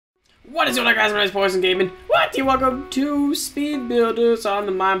What is going on, guys? My name is Poison Gaming. What? Welcome to Speed Builders on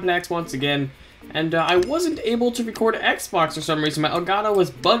the Mineplex once again. And I wasn't able to record Xbox for some reason. My Elgato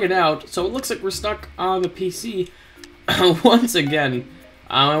was bugging out, so it looks like we're stuck on the PC once again.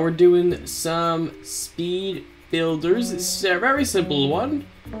 We're doing some Speed Builders. It's a very simple one.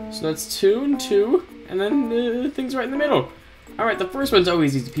 So that's 2 and 2, and then things right in the middle. Alright, the first one's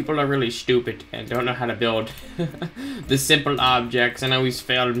always easy. People are really stupid and don't know how to build the simple objects and always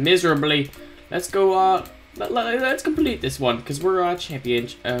fail miserably. Let's go, let's complete this one, because we're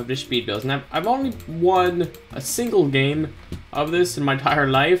champions of the speed builds. And I've only won a single game of this in my entire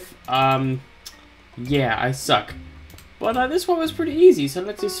life. Yeah, I suck. But this one was pretty easy, so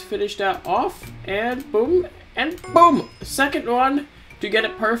let's just finish that off, and boom, second one to get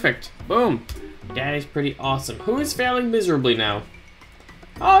it perfect. Boom. That is pretty awesome. Who is failing miserably now?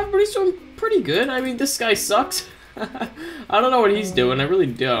 Oh, everybody's doing pretty good. I mean, this guy sucks. I don't know what he's doing. I really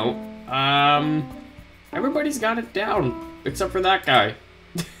don't. Everybody's got it down, except for that guy.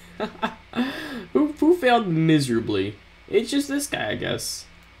 Who failed miserably? It's just this guy, I guess.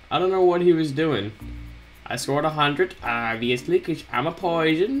 I don't know what he was doing. I scored 100, obviously, because I'm a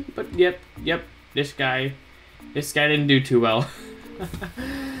poison. But yep, this guy didn't do too well.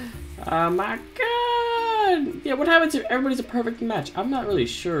 Oh my god! Yeah, what happens if everybody's a perfect match? I'm not really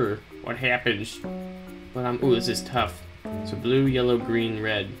sure what happens. But ooh, this is tough. So blue, yellow, green,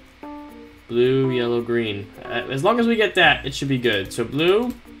 red. Blue, yellow, green. As long as we get that, it should be good. So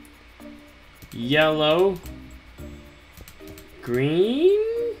blue, yellow, green.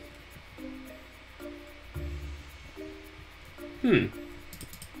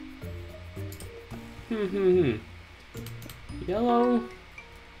 Yellow.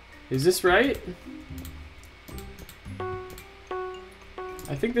 Is this right?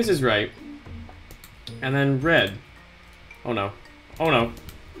 I think this is right. And then red. Oh no. Oh no.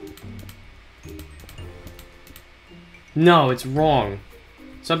 No, it's wrong.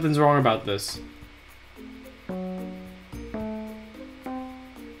 Something's wrong about this.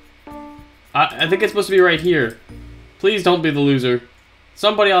 I think it's supposed to be right here. Please don't be the loser.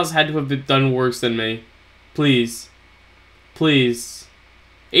 Somebody else had to have done worse than me. Please. Please.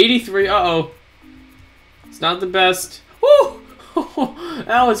 83, uh-oh. It's not the best. Woo!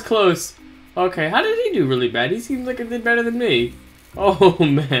 That was close. Okay, how did he do really bad? He seems like he did better than me. Oh,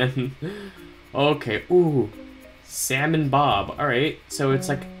 man. Okay, ooh. Salmon Bob. Alright, so it's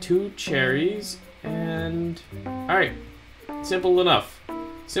like 2 cherries and... Alright. Simple enough.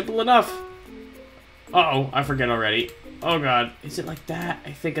 Simple enough. Uh-oh, I forget already. Oh, God. Is it like that?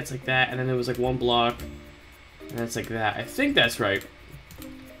 I think it's like that, and then it was like 1 block. And it's like that. I think that's right.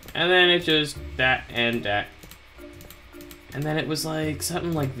 And then it's just that and that. And then it was like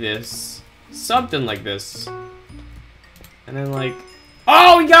something like this. Something like this. And then like...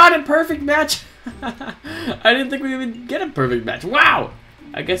 Oh, we got it! Perfect match! I didn't think we would get a perfect match. Wow!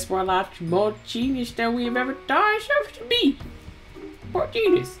 I guess we're a lot more genius than we've ever thought ourselves to be. Poor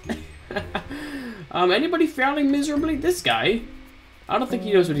genius. Anybody failing miserably? This guy. I don't think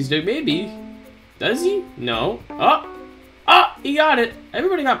he knows what he's doing. Maybe. Does he? No. Oh! Oh! He got it!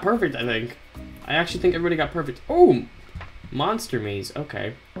 Everybody got perfect, I think. I actually think everybody got perfect. Oh! Monster maze.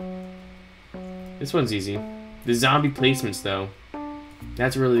 Okay. This one's easy. The zombie placements, though.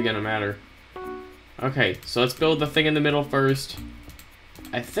 That's really gonna matter. Okay, so let's build the thing in the middle first.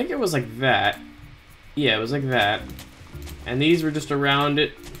 I think it was like that. Yeah, it was like that. And these were just around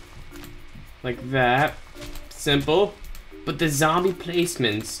it. Like that. Simple. But the zombie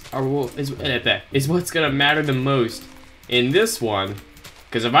placements is what's gonna matter the most in this one.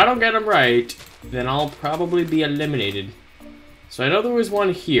 Because if I don't get them right, then I'll probably be eliminated. So I know there was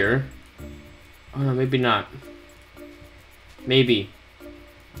one here. Oh no, maybe not. Maybe.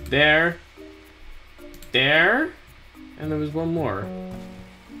 There. There. And there was one more.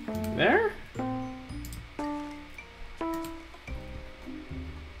 There?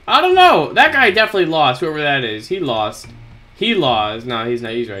 I don't know. That guy definitely lost, whoever that is. He lost. He lost. No, he's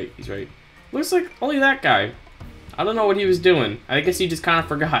not. He's right. He's right. Looks like only that guy. I don't know what he was doing. I guess he just kind of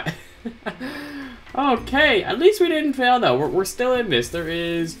forgot. Okay, at least we didn't fail though. We're still in this. There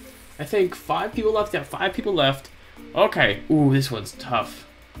is, I think, 5 people left. Yeah, 5 people left. Okay. Ooh, this one's tough.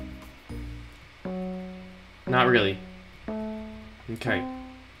 Not really. Okay.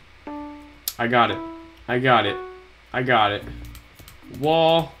 I got it. I got it. I got it.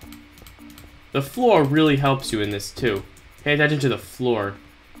 Wall. The floor really helps you in this too. Pay attention to the floor.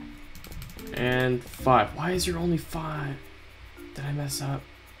 And 5. Why is there only 5? Did I mess up?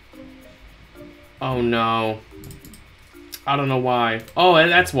 Oh no. I don't know why. Oh,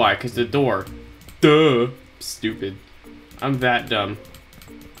 and that's why, because the door. Duh. Stupid. I'm that dumb.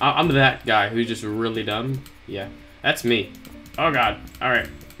 I'm that guy who's just really dumb. Yeah, that's me. Oh god. Alright.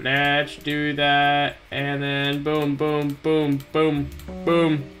 Let's do that. And then boom, boom, boom, boom,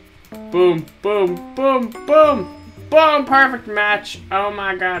 boom, boom, boom, boom, boom. Boom! Perfect match. Oh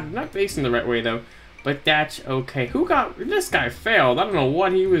my god. I'm not facing the right way though. But that's okay. Who got... This guy failed. I don't know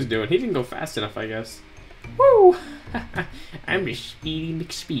what he was doing. He didn't go fast enough, I guess. Woo! I'm the Speedy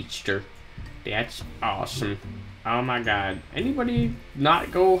McSpeedster. That's awesome. Oh my god. Anybody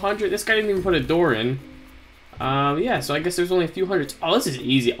not go 100? This guy didn't even put a door in. Yeah, so I guess there's only a few hundreds. Oh, this is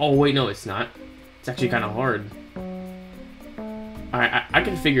easy. Oh, wait, no, it's not. It's actually kind of hard. Alright, I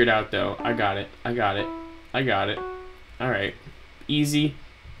can figure it out, though. I got it. I got it. I got it. Alright. Easy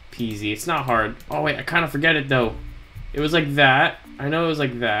peasy. It's not hard. Oh, wait, I kind of forget it, though. It was like that. I know it was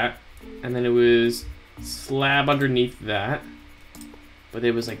like that. And then it was slab underneath that. But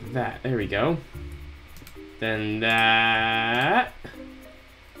it was like that. There we go. Then that.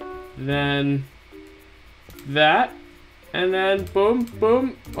 Then that. And then boom,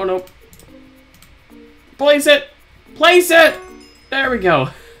 boom. Oh, no. Place it! Place it! There we go.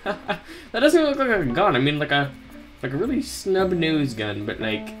 That doesn't even look like a gun. I mean, like a really snub-nosed gun, but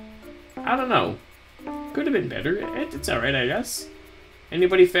like, I don't know. Could have been better. It's alright, I guess.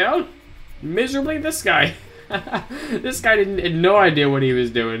 Anybody failed? Miserably, this guy. This guy had no idea what he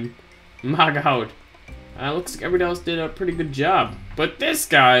was doing. My god. Looks like everybody else did a pretty good job. But this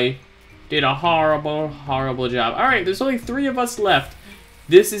guy did a horrible, horrible job. Alright, there's only 3 of us left.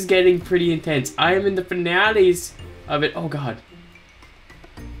 This is getting pretty intense. I am in the finales of it. Oh god.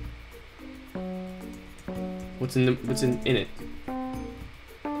 What's in it?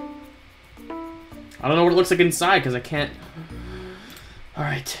 I don't know what it looks like inside because I can't. All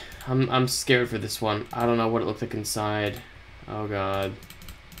right, I'm scared for this one. I don't know what it looks like inside. Oh god,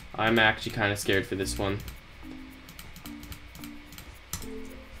 I'm actually kind of scared for this one.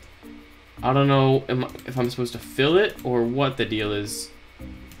 I don't know if I'm supposed to fill it or what the deal is,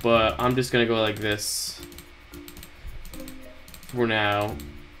 but I'm just gonna go like this for now.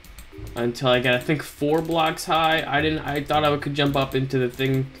 Until I get, I think, 4 blocks high. I thought I could jump up into the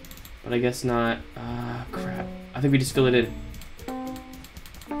thing, but I guess not. Ah, crap. I think we just fill it in.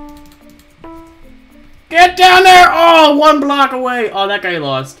 Get down there! Oh, 1 block away. Oh, that guy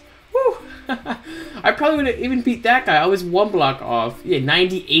lost. Woo! I probably would have even beat that guy. I was 1 block off. Yeah,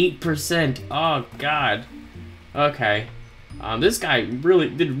 98%. Oh, God. Okay. This guy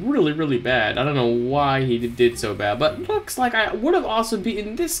did really bad. I don't know why he did so bad, but looks like I would have also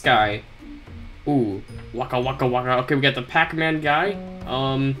beaten this guy. Ooh, waka waka waka. Okay, we got the Pac-Man guy.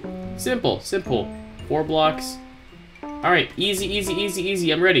 Simple. 4 blocks. All right,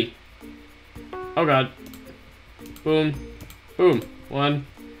 easy. I'm ready. Oh god. Boom, boom. 1,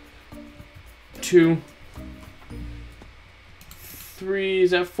 2, 3. Is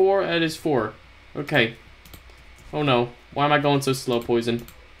that 4? That is 4. Okay. Oh no. Why am I going so slow, Poison?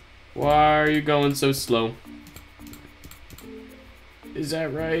 Why are you going so slow? Is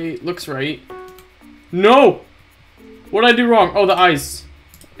that right? Looks right. No! What did I do wrong? Oh, the ice.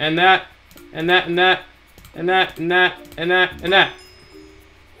 And that. And that, and that. And that, and that, and that, and that.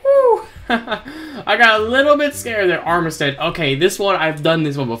 Woo! I got a little bit scared there. Armistead. Okay, this one, I've done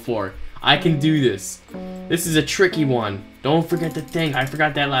this one before. I can do this. This is a tricky one. Don't forget the thing. I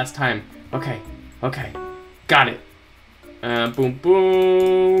forgot that last time. Okay. Got it. Boom,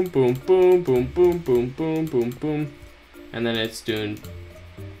 boom, boom, boom, boom, boom, boom, boom, boom, boom. And then it's doing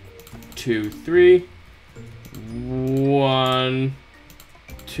 2, 3. 1,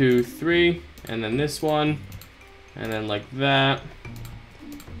 2, 3. And then this one. And then like that.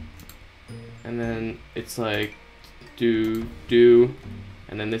 And then it's like do.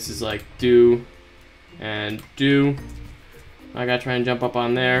 And then this is like do. And do. I gotta try and jump up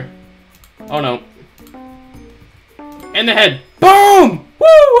on there. Oh no. In the head. Boom!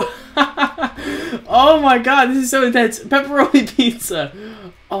 Woo! Oh my god, this is so intense. Pepperoni pizza.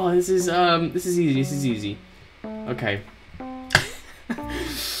 Oh, this is easy. Okay.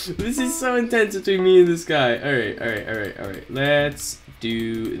 This is so intense between me and this guy. Alright. Let's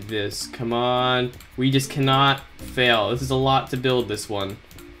do this. Come on. We just cannot fail. This is a lot to build, this one.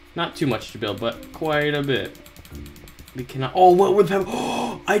 Not too much to build, but quite a bit. We cannot. Oh, what were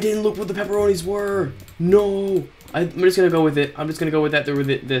the I didn't look what the pepperonis were. No. I'm just gonna go with it. I'm just gonna go with that.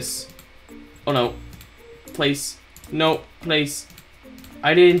 This. Oh no. Place. No. Place.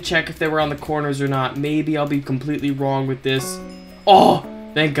 I didn't check if they were on the corners or not. Maybe I'll be completely wrong with this. Oh,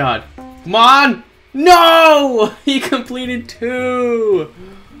 thank God. Come on. No! He completed 2.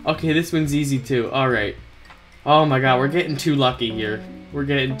 Okay, this one's easy too. All right. Oh my God, we're getting too lucky here. We're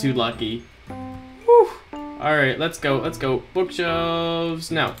getting too lucky. Whew. Alright, let's go. Let's go. Bookshelves.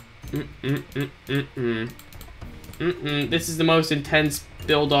 Now. This is the most intense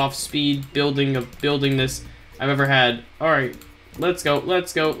build-off speed building of building this I've ever had. Alright. Let's go.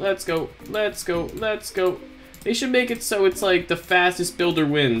 Let's go. Let's go. Let's go. Let's go. They should make it so it's like the fastest builder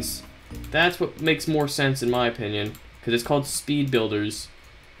wins. That's what makes more sense in my opinion. Because it's called speed builders.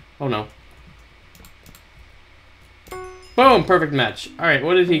 Oh no. Boom! Perfect match. Alright,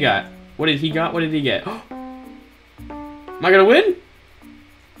 what did he got? What did he got? What did he get? Am I gonna win?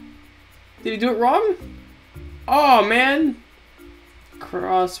 Did he do it wrong? Oh man!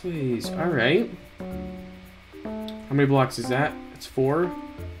 Crossways. Alright. How many blocks is that? It's 4.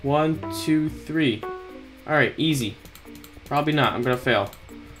 1, 2, 3. Alright, easy. Probably not. I'm gonna fail.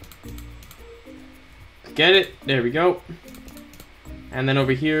 Get it? There we go. And then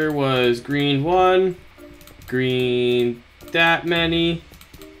over here was green 1. Green that many.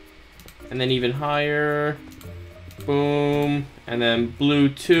 And then even higher. Boom. And then blue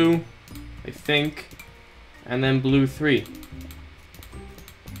 2. I think. And then blue 3.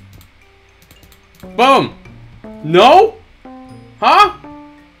 Boom! No? Huh?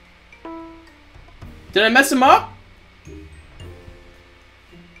 Did I mess him up?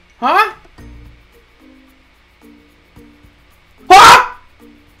 Huh? Huh?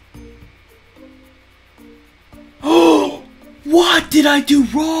 Oh! What did I do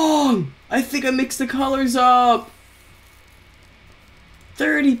wrong? I think I mixed the colors up.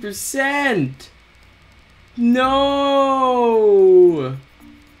 30%. No.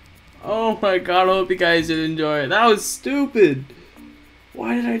 Oh my god, I hope you guys did enjoy it. That was stupid.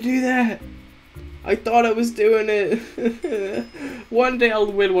 Why did I do that? I thought I was doing it. One day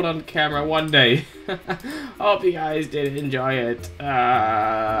I'll win one on camera. One day. Hope you guys did enjoy it.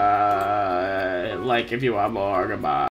 Like if you want more. Goodbye.